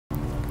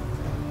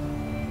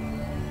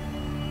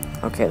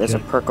Okay, there's a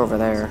perk over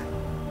there.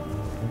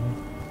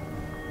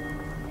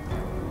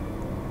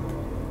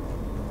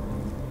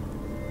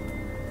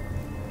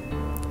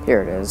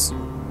 Here it is.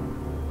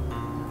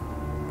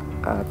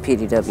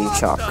 PDW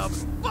chalk. What the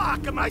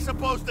fuck am I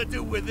supposed to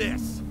do with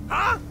this?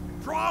 Huh?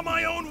 Draw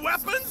my own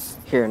weapons?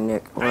 Here,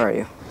 Nick, where are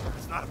you?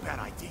 It's not a bad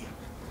idea.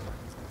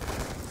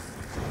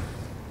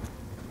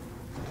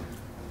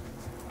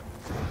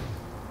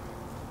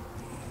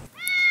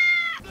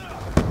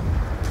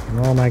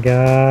 Oh my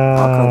god.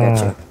 I'll come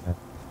get you.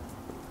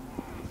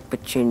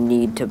 But you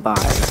need to buy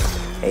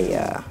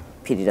a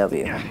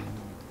PDW.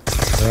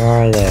 Where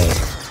are they?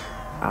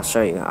 I'll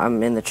show you.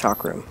 I'm in the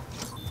chalk room.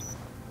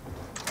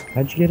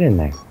 How'd you get in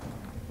there?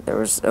 There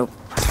was a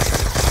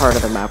part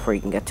of the map where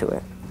you can get to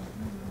it.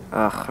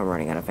 Ugh, I'm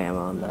running out of ammo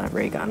on the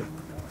ray gun.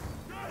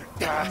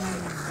 I'm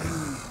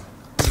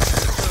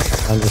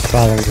just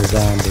following the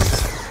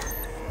zombies.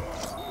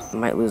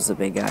 Might lose the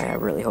big guy. I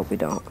really hope we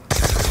don't.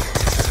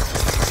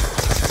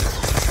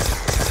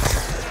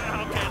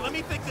 Okay, let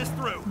me think this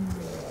through.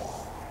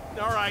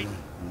 All right.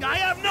 I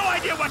have no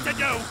idea what to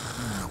do.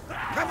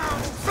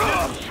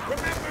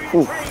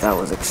 Ooh, that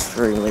was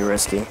extremely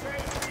risky.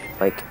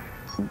 Like,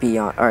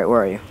 beyond. Alright,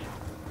 where are you?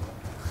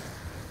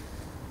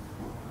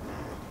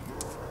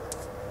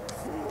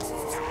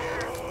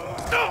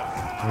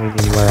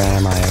 Where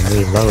am I? I'm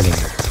reloading.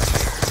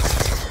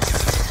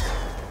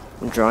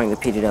 I'm drawing the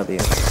PDW.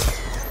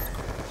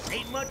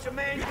 Ain't much a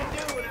man can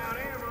do without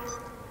ammo.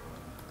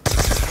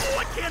 Oh,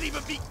 I can't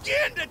even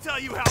begin to tell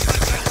you how much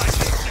I like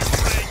this new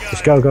ray gun.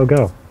 Just go, go,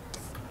 go.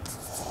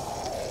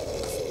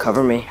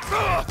 Cover me.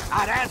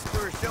 I'd ask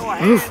for a show of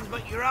hands,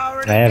 but you're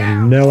already I have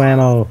down. no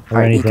ammo or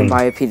Alright, you can anything.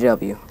 buy a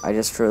PDW. I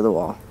just threw the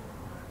wall.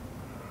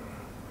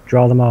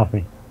 Draw them off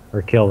me.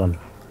 Or kill them.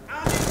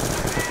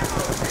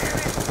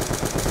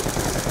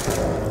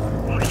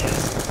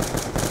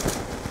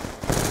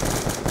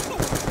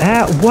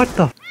 Ah, what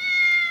the f?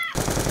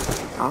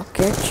 I'll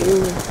get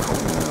you.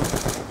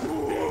 Oh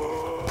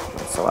no.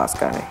 That's the last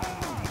guy.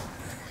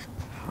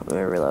 Let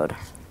me reload.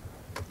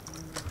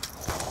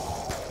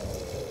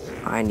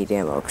 I need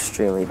ammo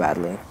extremely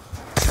badly.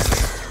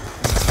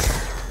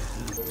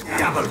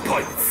 Double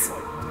points.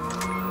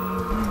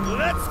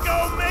 Let's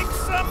go make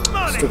some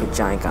money. Stupid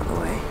giant got in the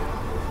way.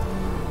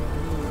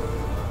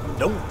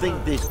 Don't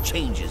think this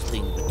changes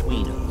things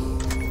between us.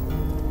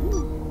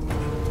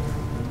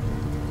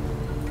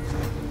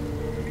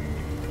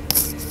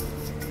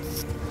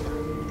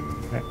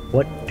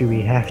 What do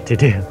we have to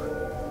do?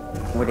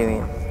 What do you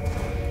mean?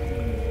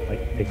 Like,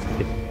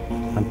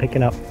 I'm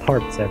picking up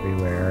parts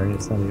everywhere, and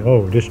it's like,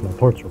 oh, additional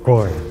parts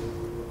required.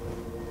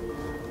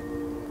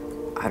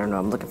 I don't know.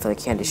 I'm looking for the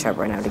candy shop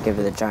right now to give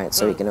to the giant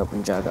so he can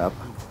open Jug up.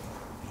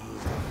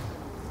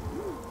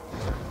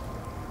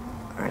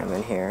 Alright, I'm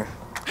in here.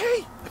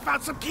 Hey, I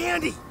found some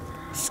candy.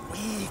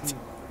 Sweet.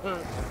 Oh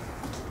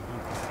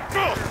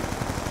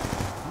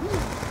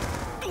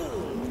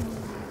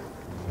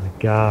my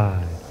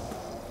god.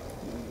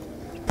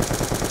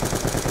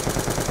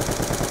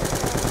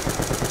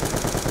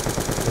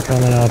 They're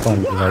coming up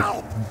on me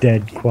like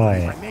dead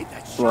quiet. I made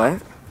that shot.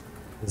 What?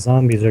 The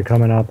zombies are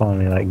coming up on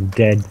me like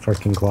dead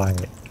freaking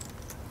quiet.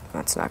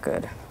 That's not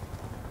good.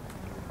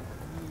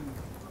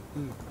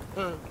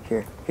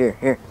 Here, here,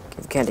 here.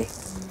 Give candy.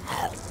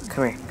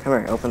 Come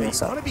here, open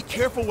this You up. want to be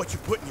careful what you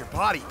put in your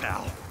body,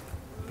 pal.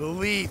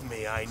 Believe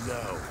me, I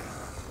know.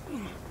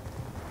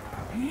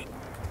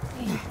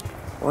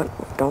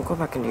 What? Don't go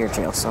back into your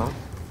jail cell.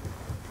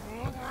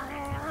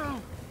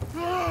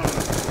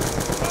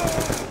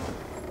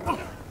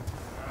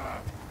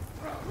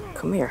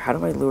 Come here, how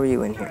do I lure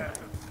you in here?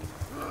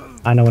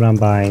 I know what I'm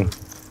buying.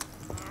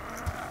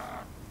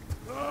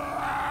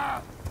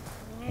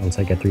 Once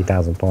I get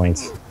 3,000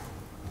 points. It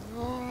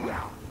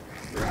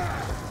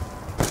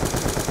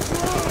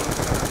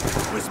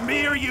was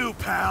me or you,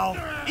 pal.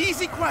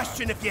 Easy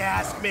question if you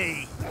ask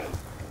me.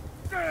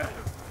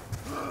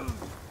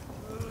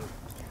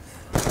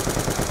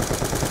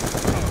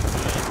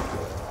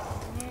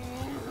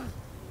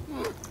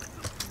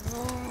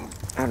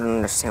 I don't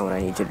understand what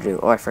I need you to do.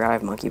 Oh, I forgot I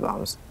have monkey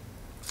bombs.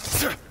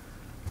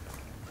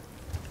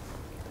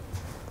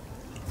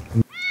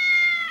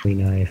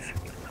 Knife.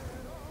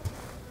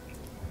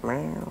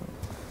 Meow.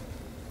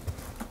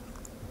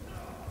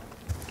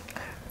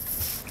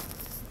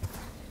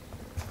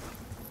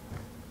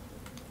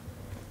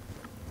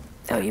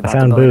 Oh, you I bought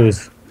found the boat.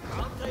 booze.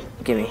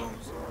 Give me.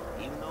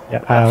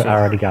 Yeah, I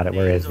already got it.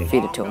 Where is he?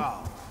 Feed it to him.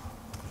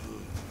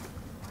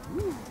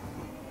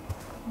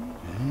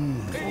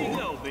 Here you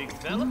go, big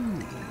fella.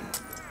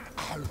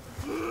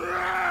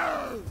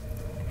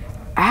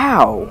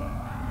 Ow!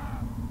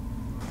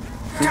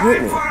 You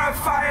hit me.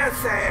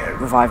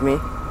 Revive me.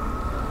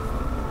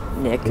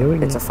 Nick,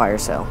 Doing it's it. a fire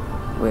sale.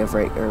 We have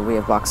we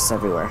have boxes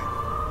everywhere.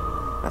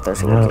 At their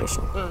I know.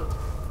 location.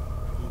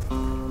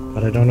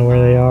 But I don't know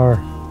where they are.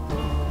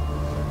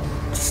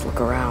 Just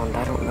look around.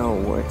 I don't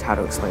know how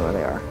to explain where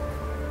they are.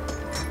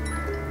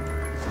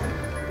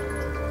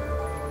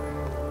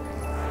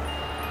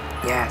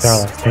 Yes.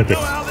 Darling, take Know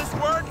it. how this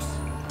works?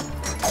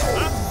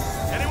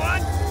 Huh? Anyone?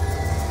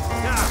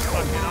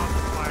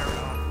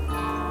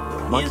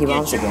 Monkey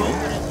bombs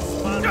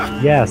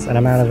again. Yes, and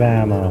I'm out of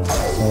ammo.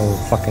 So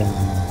fucking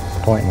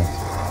pointless.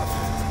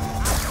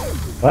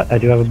 But I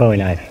do have a Bowie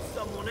knife.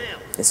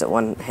 Is it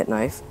one hit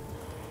knife?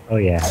 Oh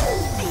yeah.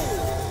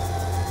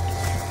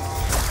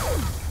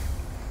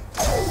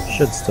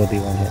 Should still be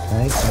one hit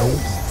knife, at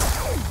least.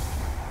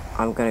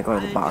 I'm gonna go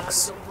to the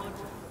box.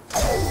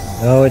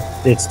 No,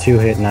 it's two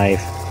hit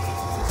knife.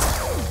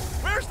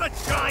 Where's the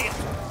giant?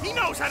 He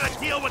knows how to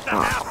deal with the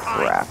Oh,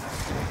 half-pint. crap.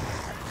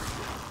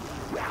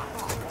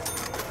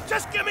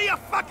 Just give me a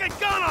fucking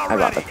gun I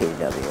bought the already.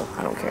 PW.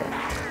 I don't care.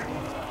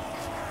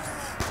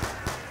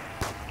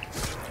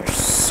 There's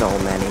so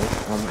many.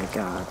 Oh my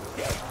god.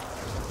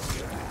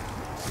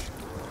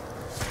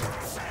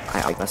 I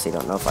honestly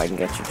don't know if I can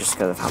get you just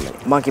because of how many.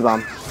 Monkey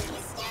bomb.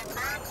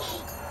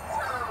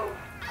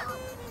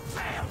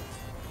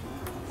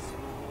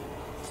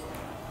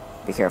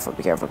 Be careful,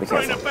 be careful, be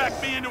Trying careful. to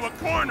back me into a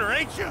corner,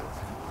 ain't you?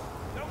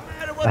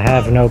 I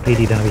have no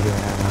PDW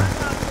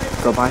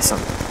ammo. Go buy some.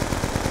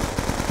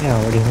 Yeah,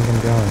 where do you think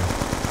I'm going?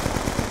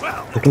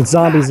 Well, Freaking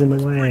zombies in the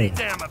pretty way.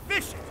 damn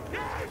efficient.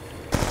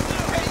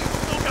 Hey, you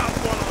still got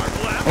one arm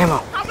left. Ammo.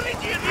 How many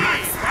do you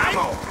need?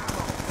 Ammo.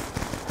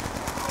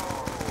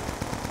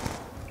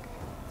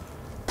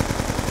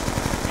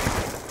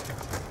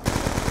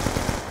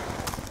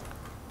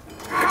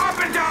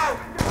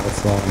 Gotta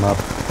slow him up.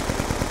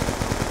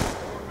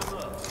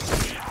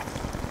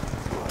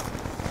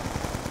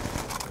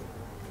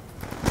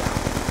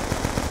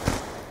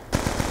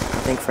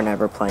 I think for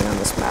never playing on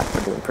this map,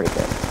 we're doing pretty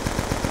good.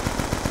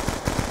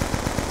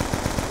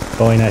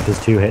 Bowie knife is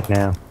two hit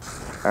now.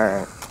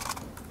 Alright.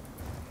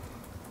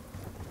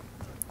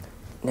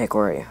 Nick,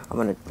 where are you? I'm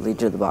gonna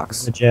lead you to the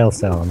box. The jail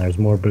cell, and there's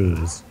more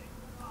booze.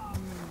 I'm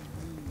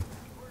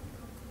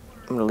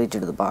gonna lead you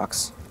to the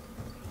box.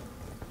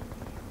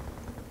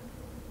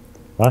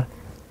 What?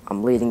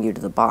 I'm leading you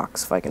to the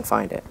box if I can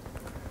find it.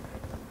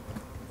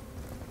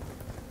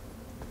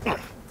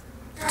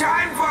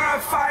 Time for a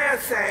fire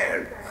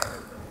sale!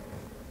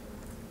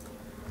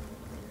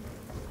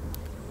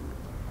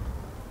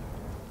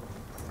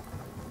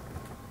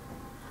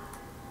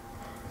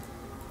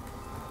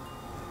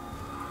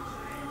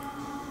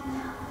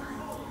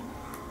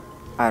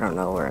 I don't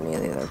know where any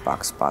of the other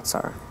box spots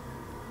are.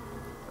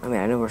 I mean,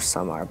 I know where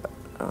some are, but...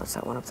 Oh, is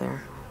that one up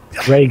there?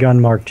 Ray gun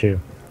Mark II.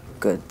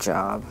 Good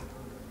job.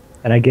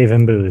 And I gave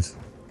him booze.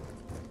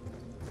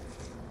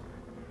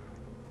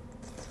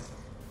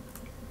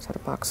 Is that a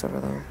box over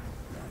there?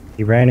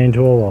 He ran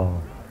into a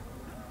wall.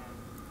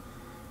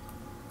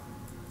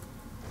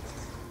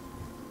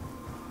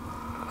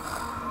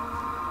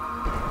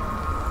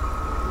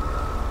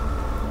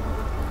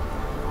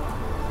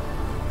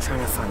 I'm trying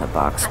to find the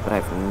box, but I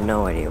have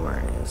no idea where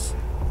it is.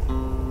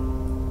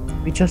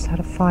 We just had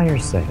a fire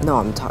sale. No,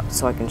 I'm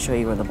so I can show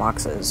you where the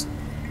box is.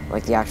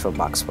 Like the actual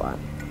box spot.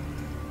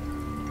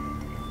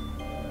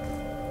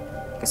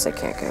 Guess I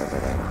can't get over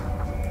there.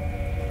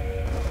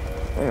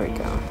 There we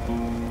go.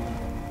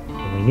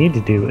 What we need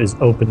to do is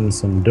open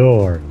some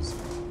doors.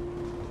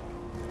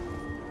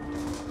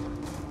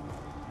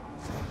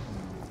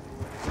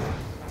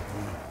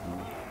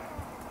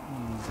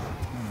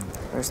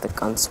 Where's the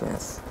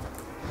gunsmith?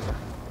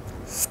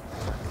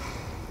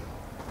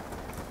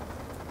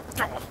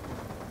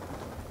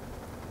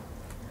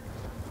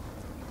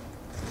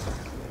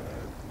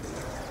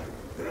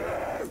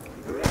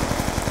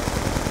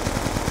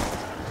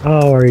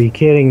 Oh, are you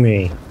kidding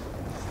me?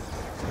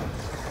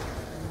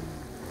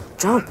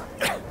 Jump!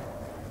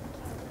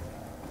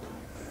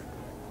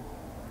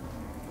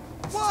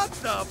 What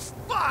the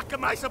fuck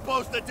am I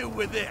supposed to do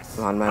with this?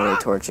 I'm on my way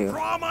towards you.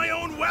 Draw my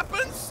own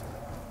weapons?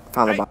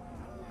 Found the Hey, box.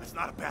 that's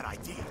not a bad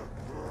idea.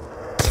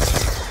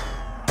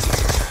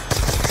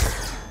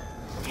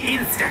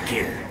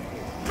 Insta-kill!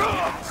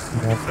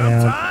 Walking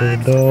out to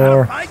the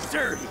door. Fight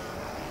dirty.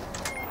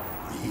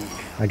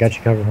 I got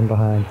you covered from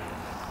behind.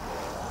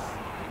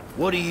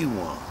 What do you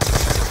want?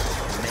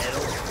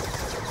 Metal?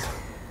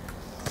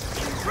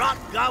 Rock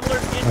gobbler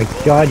Oh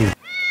my god, you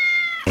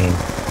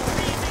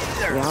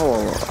Yeah,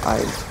 well,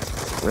 I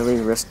really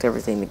risked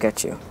everything to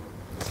get you.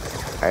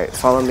 Alright,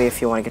 follow me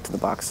if you want to get to the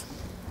box.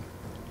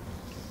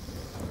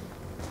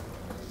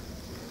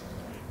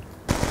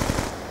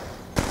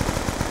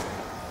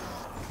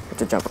 Have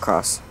to jump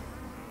across.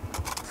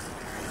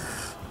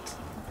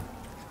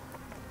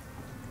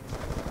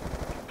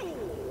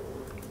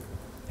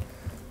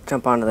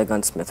 Jump onto the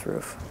gunsmith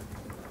roof.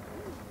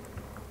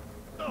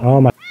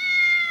 Oh my.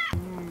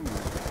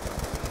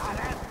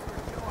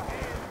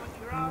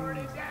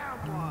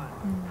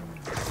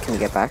 Can you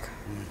get back?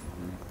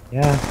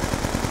 Yeah.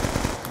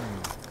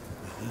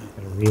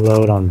 Gotta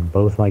reload on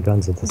both my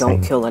guns at the same Don't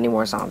time. kill any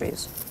more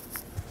zombies.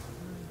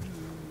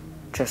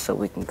 Just so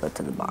we can go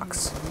to the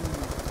box.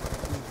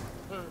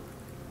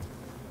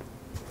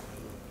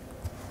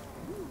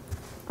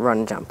 Run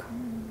and jump.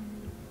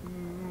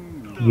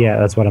 Yeah,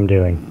 that's what I'm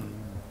doing.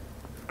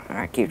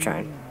 Alright, keep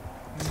trying.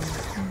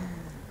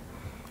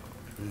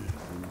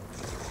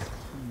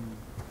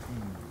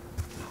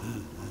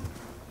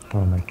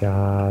 Oh my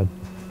god.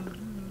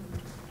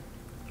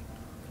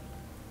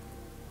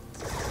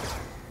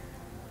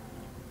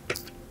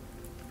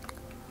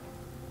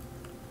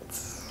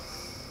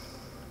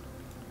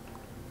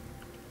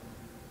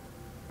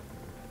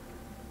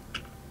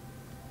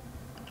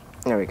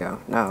 There we go.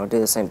 Now I'll do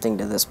the same thing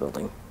to this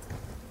building.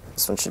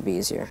 This one should be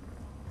easier.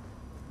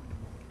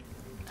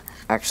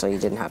 Actually, you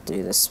didn't have to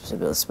do this to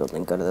build this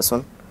building. Go to this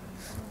one.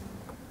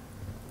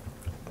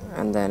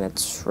 And then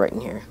it's right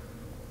in here.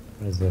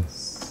 What is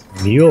this?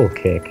 Mule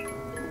kick.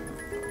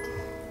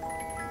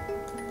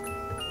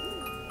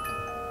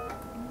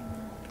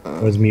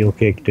 What does mule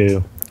kick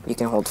do? You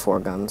can hold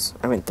 4 guns.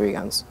 I mean 3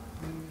 guns.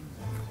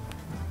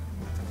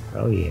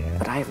 Oh yeah.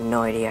 But I have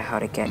no idea how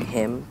to get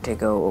him to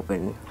go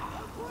open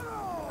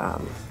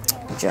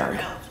Jug.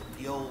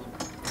 The old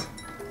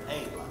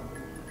Halo.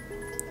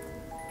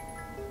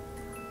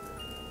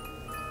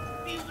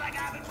 Seems like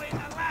I've been waiting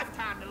a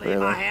lifetime to lay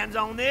Really? my hands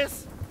on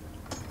this.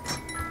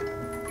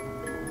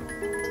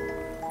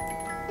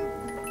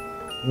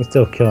 You can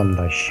still kill him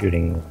by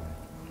hitting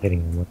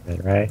him with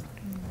it, right?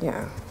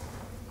 Yeah.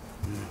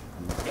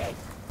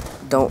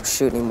 Don't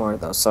shoot anymore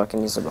though, so I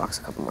can use the box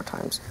a couple more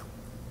times.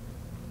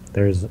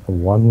 There's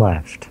 1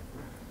 left.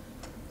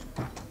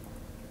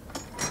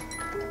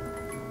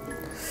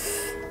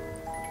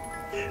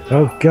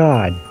 Oh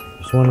god,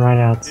 there's one right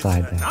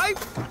outside Is it a there.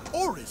 knife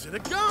or is it a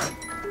gun?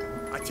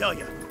 I tell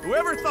you,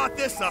 whoever thought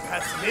this up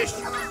has some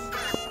issues.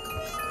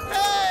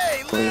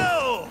 Hey,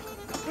 Lil!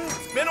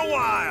 It's been a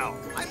while.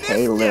 I missed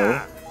Hey, Lil.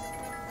 ya.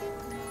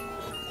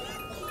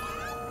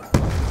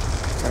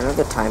 Is there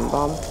another time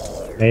bomb?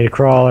 Made a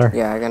crawler.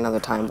 Yeah, I got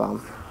another time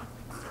bomb.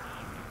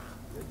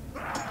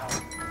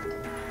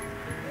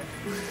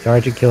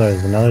 Sergeant Killer,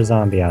 there's another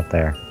zombie out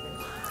there.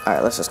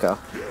 Alright, let's just go.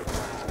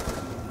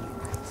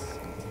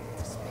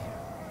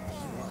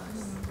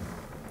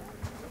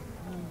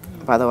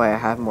 By the way, I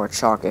have more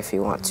chalk if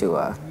you want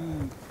to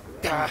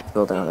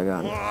build another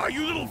gun. Aw,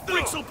 you little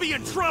freaks will be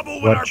in trouble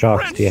when What our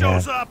chalks friend do you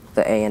shows have? up.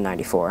 The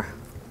AN-94.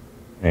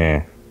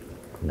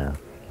 No.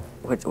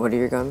 What are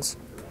your guns?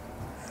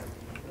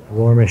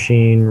 War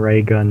Machine,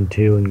 Ray Gun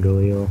 2, and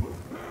Galil.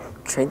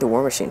 Trade the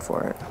War Machine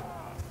for it.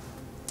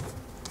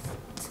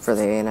 For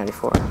the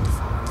AN-94.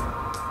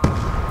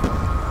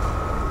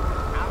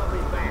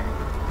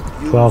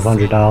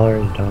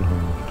 $1,200, don't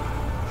have.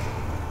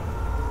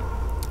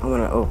 I'm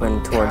gonna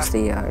open towards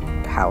the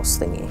house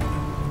thingy.